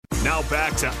Now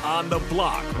back to On the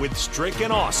Block with Strick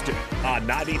and Austin on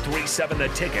 93.7 The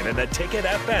Ticket and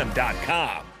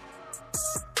theticketfm.com.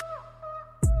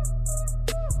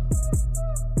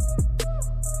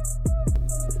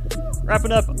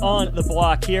 Wrapping up on the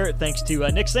block here. Thanks to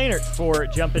Nick Sainert for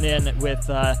jumping in with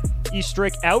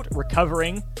Strick out,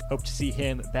 recovering. Hope to see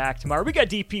him back tomorrow. We got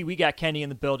DP, we got Kenny in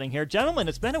the building here. Gentlemen,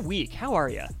 it's been a week. How are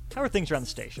you? How are things around the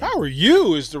station? How are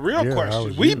you is the real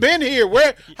question. We've been here.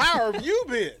 How have you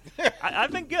been?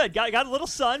 I've been good. Got a little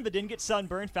sun, but didn't get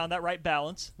sunburned. Found that right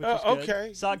balance, which was good.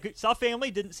 Okay. Saw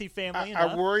family, didn't see family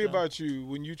I worry about you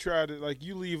when you try to,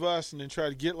 you leave us and then try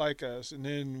to get like us, and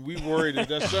then we worry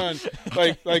that son,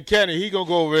 like Kenny, he going to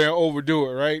go over there and overdo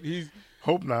it, right?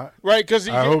 Hope not. Right?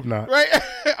 I hope not. Right?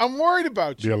 I'm worried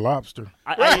about you. Be a lobster.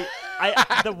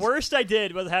 The worst I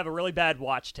did was have a really bad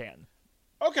watch tan.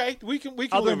 Okay, we can live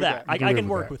Other than with that. I can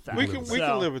work with that. We can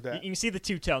live with that. You can see the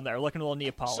two-tone there, looking a little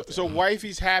Neapolitan. So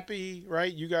wifey's happy,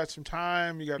 right? You got some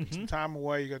time. You got some time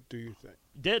away. You got to do your thing.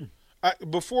 Did.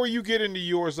 Before you get into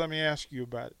yours, let me ask you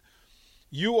about it.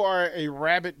 You are a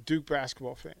rabid Duke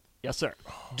basketball fan. Yes, sir.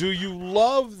 Do you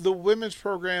love the women's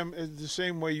program the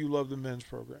same way you love the men's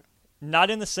program?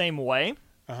 Not in the same way.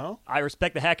 I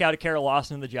respect the heck out of Kara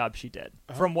Lawson and the job she did.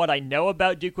 From what I know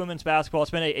about Duke women's basketball,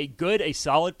 it's been a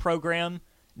solid program,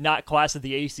 not class of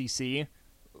the ACC.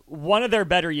 One of their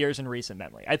better years in recent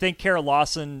memory. I think Kara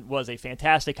Lawson was a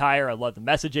fantastic hire. I love the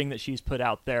messaging that she's put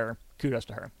out there. Kudos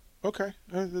to her. Okay.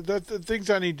 That's the things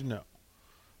I need to know,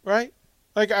 right?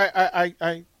 Like,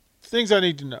 I things I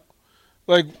need to know.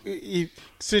 Like,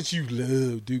 since you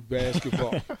love Duke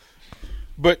basketball,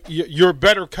 but your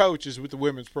better coach is with the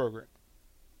women's program.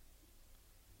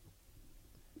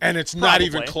 And it's not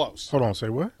even close. Hold on, say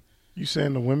what? You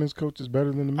saying the women's coach is better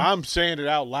than the men's? I'm saying it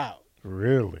out loud.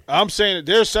 Really? I'm saying it.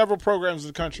 There's several programs in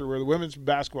the country where the women's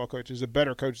basketball coach is a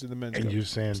better coach than the men's coach. And you're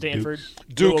saying Stanford?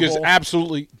 Duke is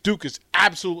absolutely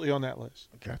on that list.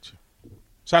 Gotcha.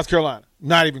 South Carolina,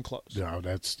 not even close. No,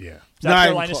 that's, South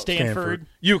Carolina, Stanford.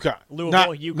 UConn.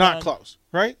 Louisville, UConn. Not close,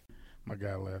 right? My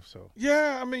guy left, so.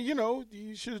 Yeah, I mean,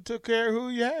 you should have took care of who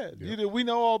you had. Yep. We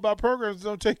know all about programs that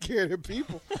don't take care of their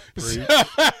people.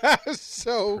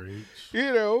 So, Preach.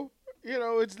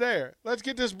 it's there. Let's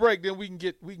get this break, then we can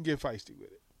get feisty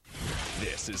with it.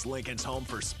 This is Lincoln's home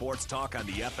for sports talk on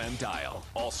the FM dial.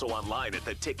 Also online at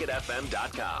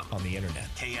theticketfm.com. On the internet.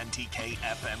 KNTK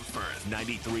FM Firth,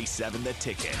 93.7 The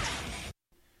Ticket.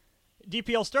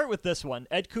 DP, I'll start with this one.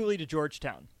 Ed Cooley to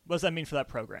Georgetown. What does that mean for that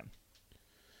program?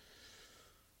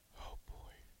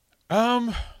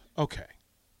 Okay.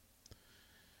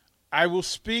 I will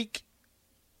speak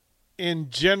in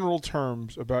general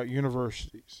terms about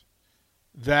universities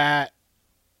that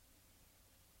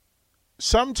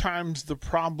sometimes the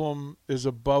problem is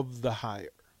above the hire.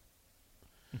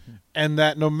 And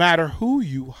that no matter who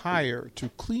you hire to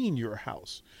clean your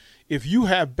house, if you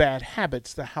have bad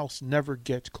habits, the house never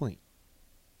gets clean.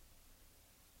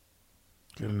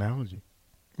 Good analogy.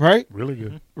 Right? Really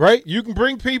good. Right? You can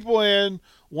bring people in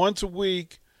once a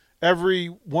week,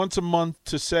 once a month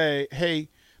to say, hey,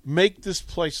 make this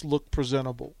place look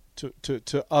presentable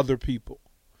to other people.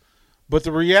 But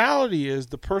the reality is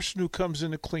the person who comes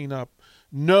in to clean up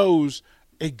knows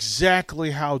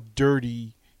exactly how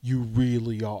dirty you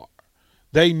really are.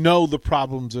 They know the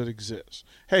problems that exist.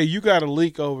 Hey, you got a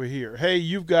leak over here. Hey,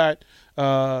 you've got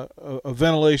a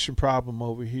ventilation problem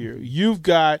over here. You've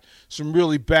got some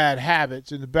really bad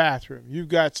habits in the bathroom. You've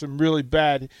got some really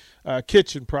bad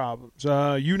kitchen problems.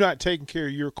 You're not taking care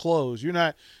of your clothes. You're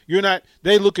not.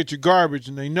 They look at your garbage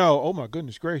and they know, oh my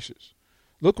goodness gracious,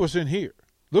 look what's in here.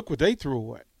 Look what they threw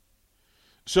away.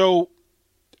 So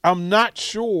I'm not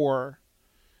sure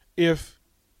if.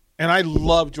 And I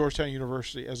love Georgetown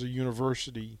University as a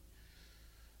university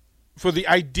for the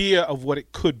idea of what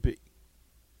it could be.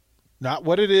 Not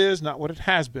what it is, not what it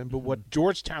has been, but what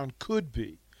Georgetown could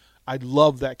be. I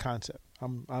love that concept.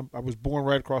 I was born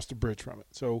right across the bridge from it.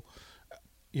 So,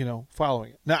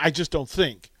 following it. Now, I just don't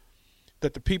think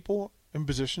that the people in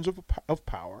positions of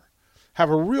power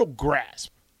have a real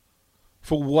grasp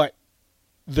for what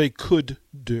they could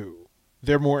do.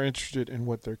 They're more interested in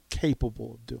what they're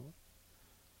capable of doing.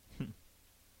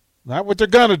 Not what they're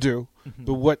going to do,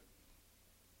 but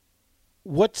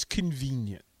what's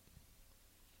convenient.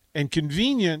 And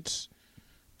convenience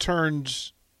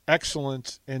turns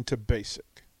excellence into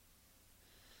basic.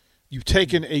 You've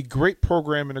taken a great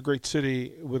program in a great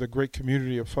city with a great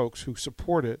community of folks who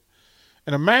support it.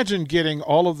 And imagine getting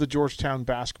all of the Georgetown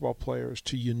basketball players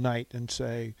to unite and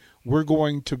say, we're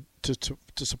going to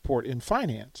support in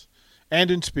finance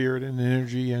and in spirit and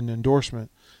energy and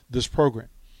endorsement this program,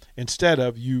 instead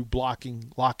of you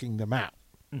locking them out.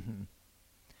 Mm-hmm.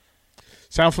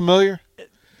 Sound familiar?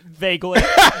 Vaguely.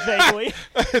 Vaguely.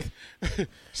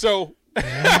 So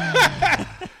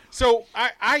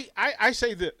I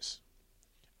say this.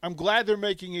 I'm glad they're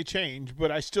making a change,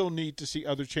 but I still need to see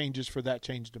other changes for that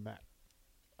change to matter.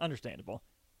 Understandable.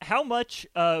 How much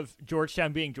of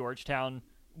Georgetown being Georgetown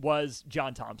was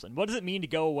John Thompson? What does it mean to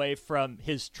go away from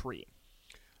his tree?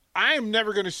 I am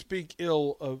never going to speak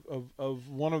ill of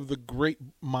one of the great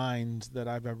minds that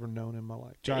I've ever known in my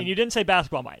life. John, and you didn't say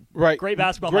basketball mind. Right. Great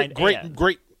basketball mind.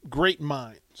 Great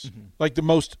minds. Mm-hmm. Like the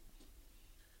most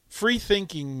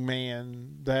free-thinking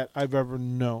man that I've ever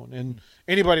known. And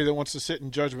anybody that wants to sit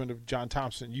in judgment of John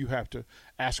Thompson, you have to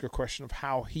ask a question of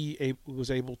how he was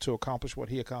able to accomplish what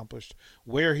he accomplished,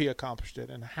 where he accomplished it,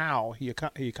 and how he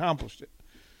accomplished it.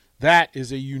 That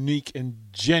is a unique and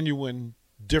genuine,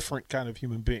 different kind of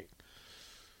human being.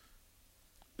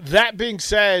 That being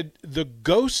said, the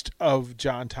ghost of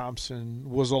John Thompson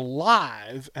was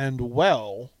alive and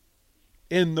well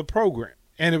in the program,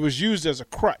 and it was used as a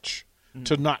crutch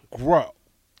to not grow.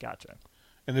 Gotcha.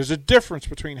 And there's a difference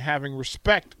between having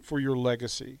respect for your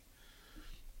legacy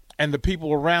and the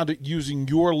people around it using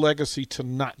your legacy to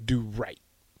not do right.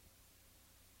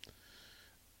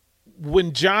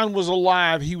 When John was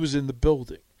alive, he was in the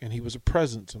building, and he was a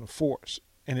presence and a force,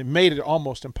 and it made it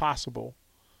almost impossible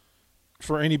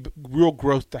for any real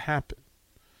growth to happen.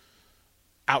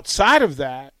 Outside of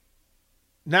that,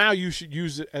 now you should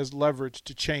use it as leverage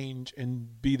to change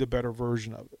and be the better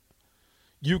version of it.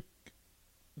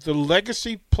 The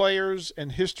legacy players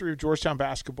and history of Georgetown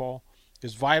basketball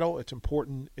is vital, it's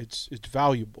important, it's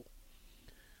valuable.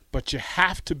 But you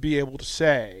have to be able to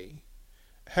say,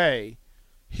 hey,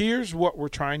 here's what we're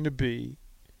trying to be.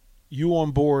 You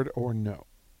on board or no?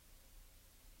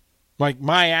 Like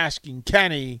my asking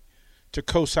Kenny to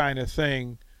co-sign a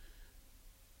thing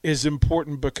is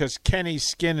important because Kenny's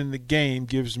skin in the game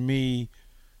gives me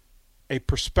a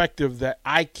perspective that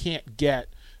I can't get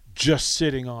just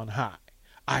sitting on high.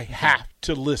 I have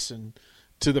to listen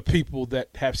to the people that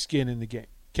have skin in the game.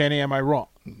 Kenny, am I wrong?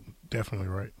 Definitely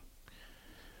right.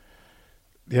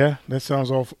 Yeah, that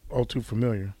sounds all too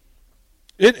familiar.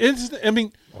 It's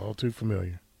all too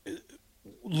familiar.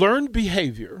 Learned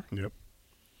behavior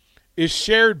is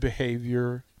shared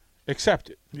behavior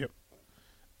accepted. Yep.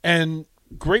 And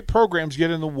great programs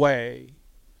get in the way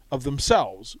of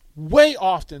themselves way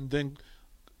often than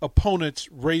opponents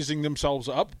raising themselves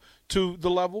up to the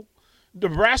level.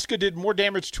 Nebraska did more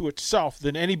damage to itself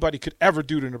than anybody could ever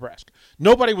do to Nebraska.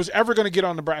 Nobody was ever going to get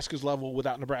on Nebraska's level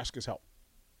without Nebraska's help.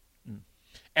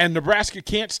 And Nebraska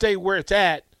can't stay where it's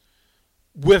at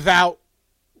without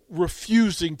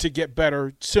refusing to get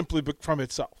better simply from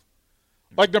itself.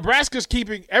 Like Nebraska's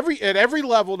keeping at every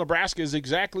level, Nebraska is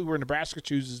exactly where Nebraska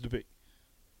chooses to be.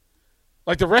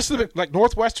 Like the rest of it, like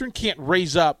Northwestern can't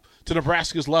raise up to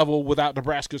Nebraska's level without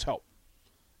Nebraska's help.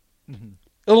 Mm-hmm.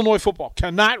 Illinois football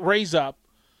cannot raise up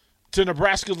to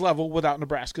Nebraska's level without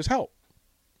Nebraska's help.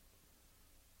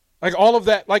 Like all of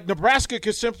that, like Nebraska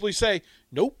could simply say,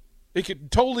 nope. It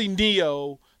could totally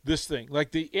neo this thing.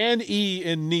 Like the NE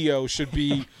in neo should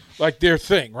be like their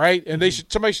thing, right? And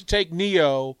somebody should take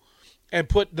neo and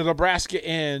put the Nebraska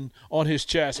N on his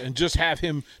chest and just have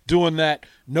him doing that.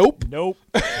 Nope. Nope.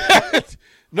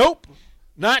 Nope.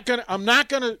 Not gonna. I'm not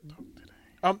gonna.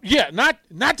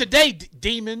 Not today,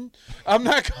 demon. I'm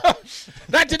not.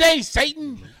 Not today,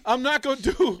 Satan. I'm not gonna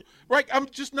do right. I'm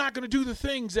just not gonna do the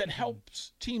things that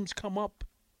helps teams come up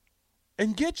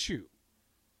and get you.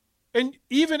 And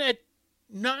even at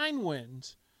 9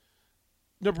 wins,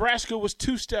 Nebraska was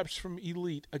 2 steps from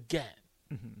elite again.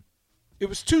 Mm-hmm. It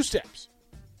was 2 steps.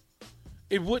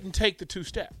 It wouldn't take the 2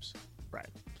 steps. Right.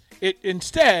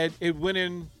 Instead, it went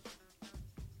in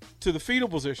to the fetal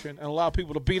position and allowed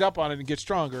people to beat up on it and get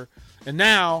stronger. And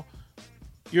now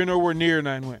you're nowhere near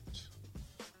 9 wins.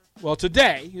 Well,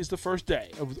 today is the first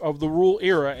day of the rule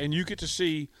era, and you get to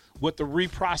see what the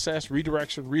reprocess,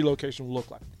 redirection, relocation will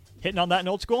look like. Hitting on that in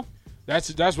old school?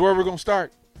 That's where we're going to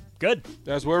start. Good.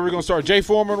 That's where we're going to start. Jay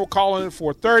Foreman will call in at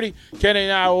 4:30. Kenny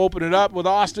and I will open it up with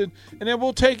Austin, and then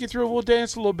we'll take you through. We'll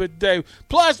dance a little bit today.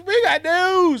 Plus, we got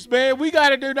news, man. We got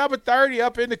to do number 30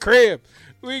 up in the crib.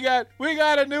 We got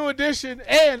a new edition,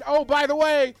 and oh, by the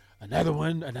way, another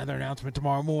announcement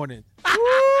tomorrow morning.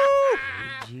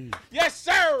 Yes,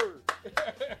 sir.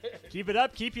 Keep it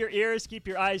up. Keep your ears, keep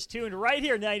your eyes tuned right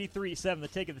here, 93.7 The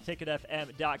Ticket,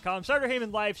 theticketfm.com. Starter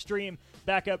Heyman live stream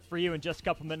back up for you in just a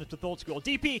couple minutes with Old School.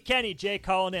 DP, Kenny, Jay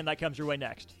calling in. That comes your way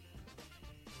next.